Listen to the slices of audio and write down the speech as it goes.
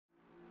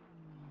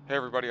Hey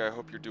everybody, I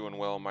hope you're doing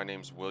well. My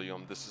name's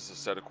William. This is a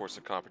set of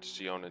Corsa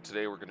Competizione, and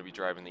today we're going to be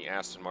driving the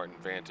Aston Martin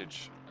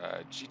Vantage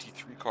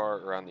GT3 car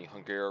around the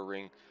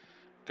Hungaroring.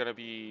 Going to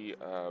be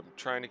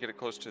trying to get it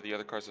close to the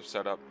other cars I've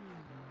set up,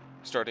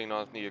 starting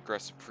on the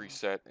aggressive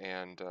preset,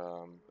 and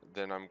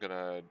then I'm going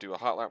to do a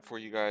hot lap for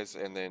you guys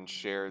and then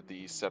share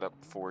the setup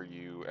for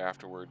you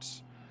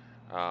afterwards.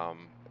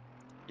 Um,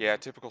 yeah,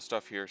 typical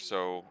stuff here.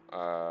 So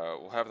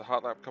we'll have the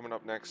hot lap coming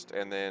up next,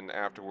 and then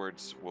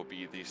afterwards will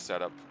be the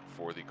setup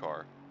for the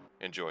car.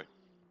 Enjoy.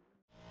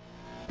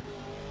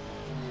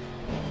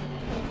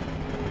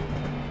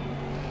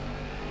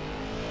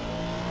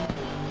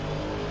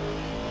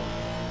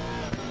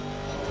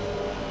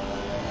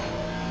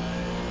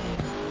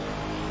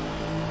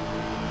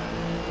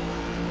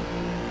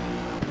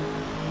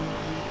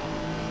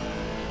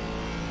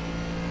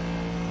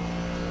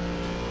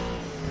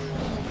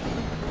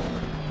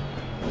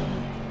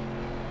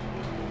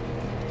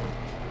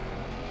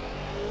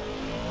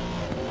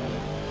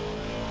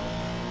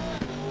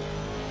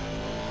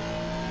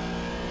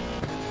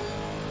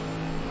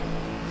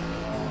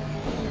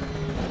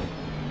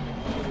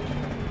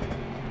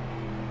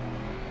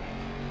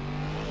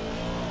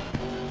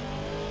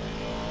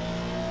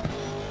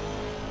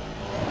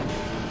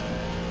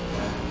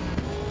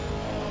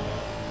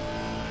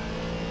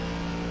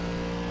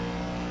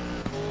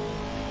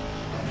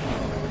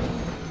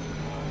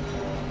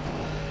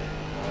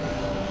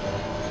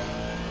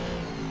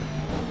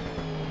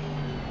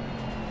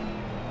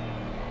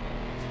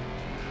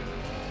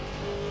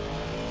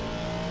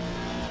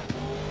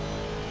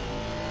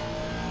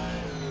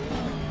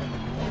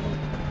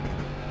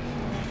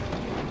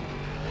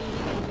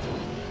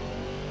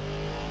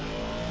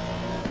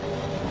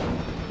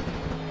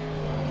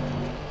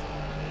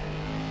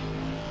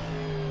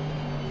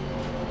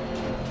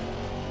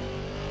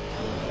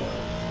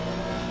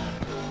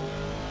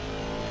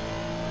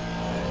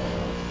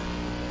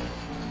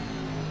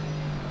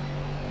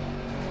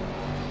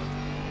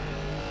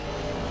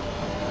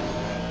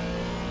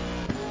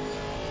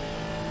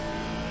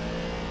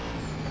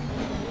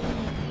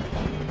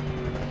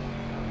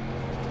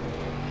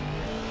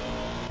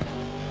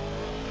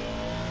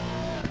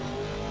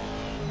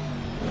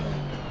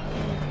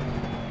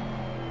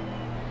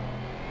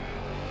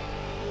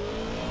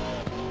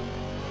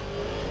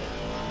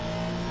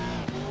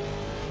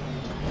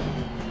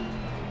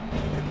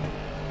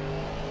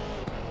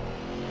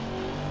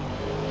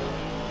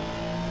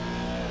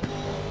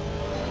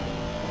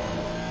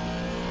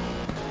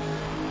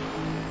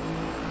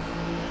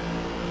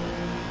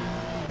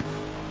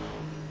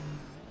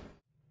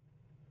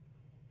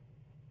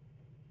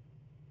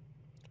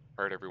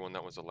 Alright everyone,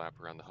 that was a lap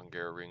around the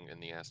Hungaroring in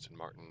the Aston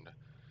Martin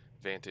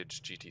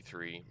Vantage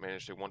GT3.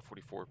 Managed a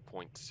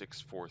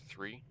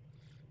 144.643.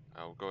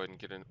 We'll go ahead and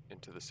get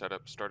into the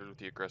setup. Started with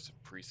the aggressive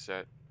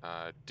preset.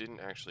 Didn't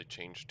actually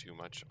change too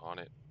much on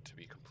it, to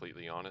be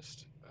completely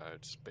honest.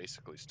 It's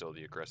basically still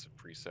the aggressive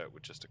preset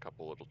with just a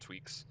couple little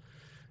tweaks.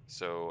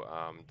 So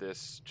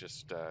this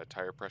just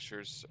tire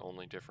pressures,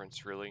 only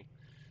difference really.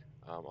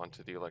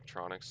 Onto the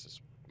electronics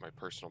is my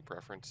personal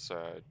preference.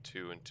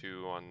 2 and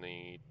 2 on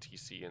the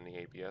TC and the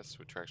ABS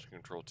with traction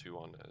control 2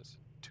 on as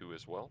 2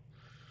 as well.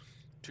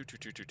 2 2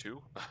 2 2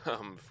 2.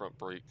 Front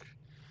brake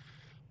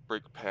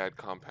pad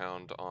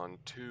compound on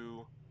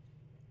 2.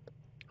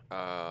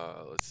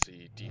 Let's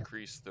see,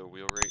 decrease the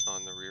wheel rate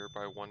on the rear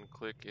by 1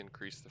 click,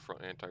 increase the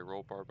front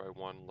anti-roll bar by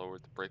 1,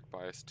 lowered the brake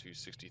bias to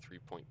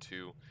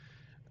 63.2,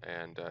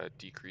 and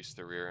decrease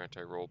the rear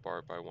anti-roll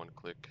bar by 1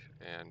 click,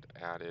 and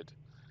added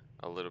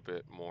a little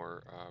bit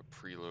more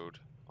preload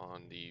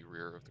on the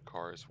rear of the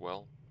car as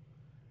well.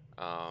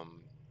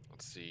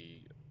 Let's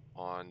see,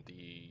 on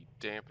the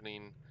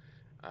dampening,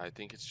 I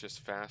think it's just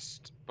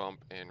fast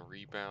bump and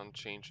rebound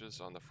changes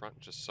on the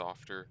front, just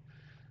softer.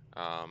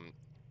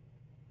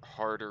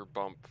 Harder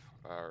bump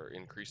or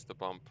increase the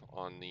bump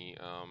on the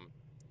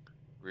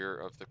rear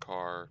of the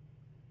car,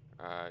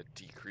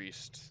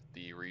 decreased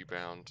the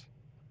rebound,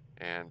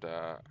 and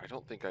I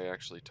don't think I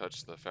actually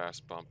touched the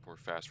fast bump or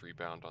fast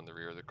rebound on the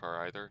rear of the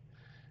car either.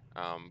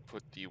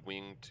 Put the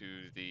wing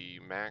to the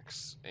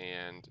max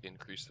and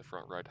increase the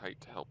front ride height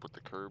to help with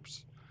the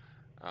curbs,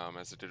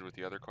 as it did with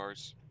the other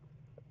cars.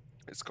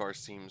 This car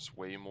seems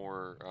way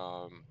more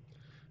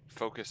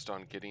focused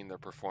on getting the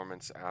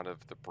performance out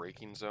of the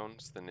braking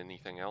zones than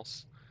anything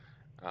else.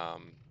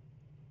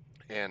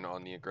 And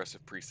on the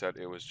aggressive preset,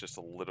 it was just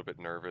a little bit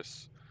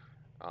nervous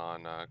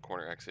on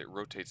corner exit. It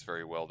rotates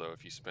very well though.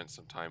 If you spend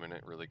some time in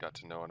it, really got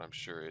to know it, I'm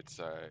sure it's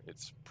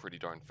pretty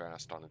darn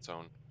fast on its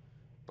own.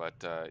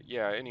 But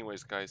yeah,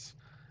 anyways, guys,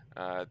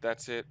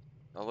 that's it.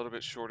 A little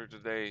bit shorter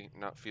today.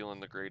 Not feeling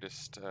the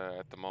greatest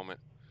at the moment.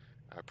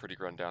 Pretty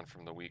run down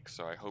from the week.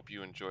 So I hope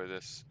you enjoy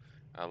this.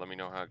 Let me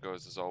know how it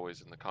goes, as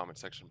always, in the comment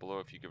section below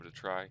if you give it a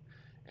try.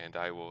 And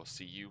I will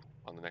see you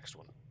on the next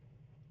one.